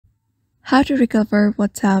How to recover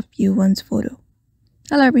WhatsApp view once photo.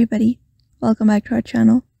 Hello everybody, welcome back to our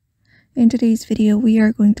channel. In today's video, we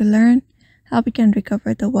are going to learn how we can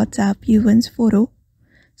recover the WhatsApp view once photo.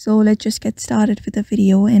 So let's just get started with the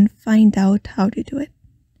video and find out how to do it.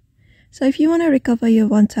 So if you want to recover your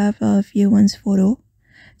WhatsApp view once photo,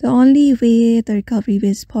 the only way the recovery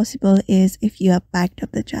is possible is if you have backed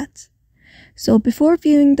up the chats. So before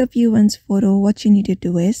viewing the view once photo, what you need to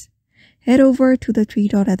do is head over to the three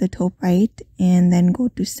dot at the top right and then go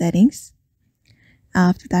to settings.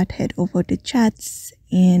 After that, head over to chats,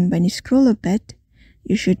 and when you scroll a bit,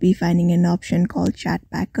 you should be finding an option called chat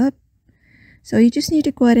backup. So you just need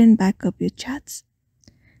to go ahead and back up your chats.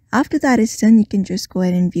 After that is done, you can just go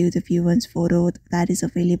ahead and view the view once photo that is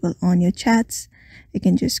available on your chats. You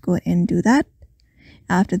can just go ahead and do that.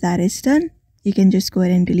 After that is done, you can just go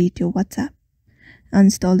ahead and delete your WhatsApp.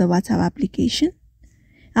 Uninstall the WhatsApp application.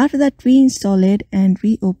 After that, reinstall it and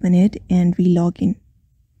reopen it and re-log in.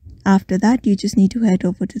 After that, you just need to head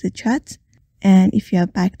over to the chats, and if you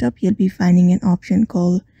have backed up, you'll be finding an option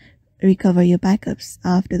called recover your backups.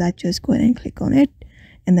 After that, just go ahead and click on it,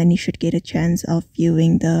 and then you should get a chance of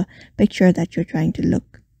viewing the picture that you're trying to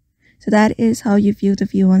look. So that is how you view the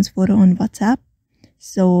view once photo on WhatsApp.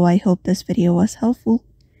 So I hope this video was helpful,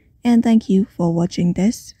 and thank you for watching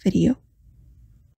this video.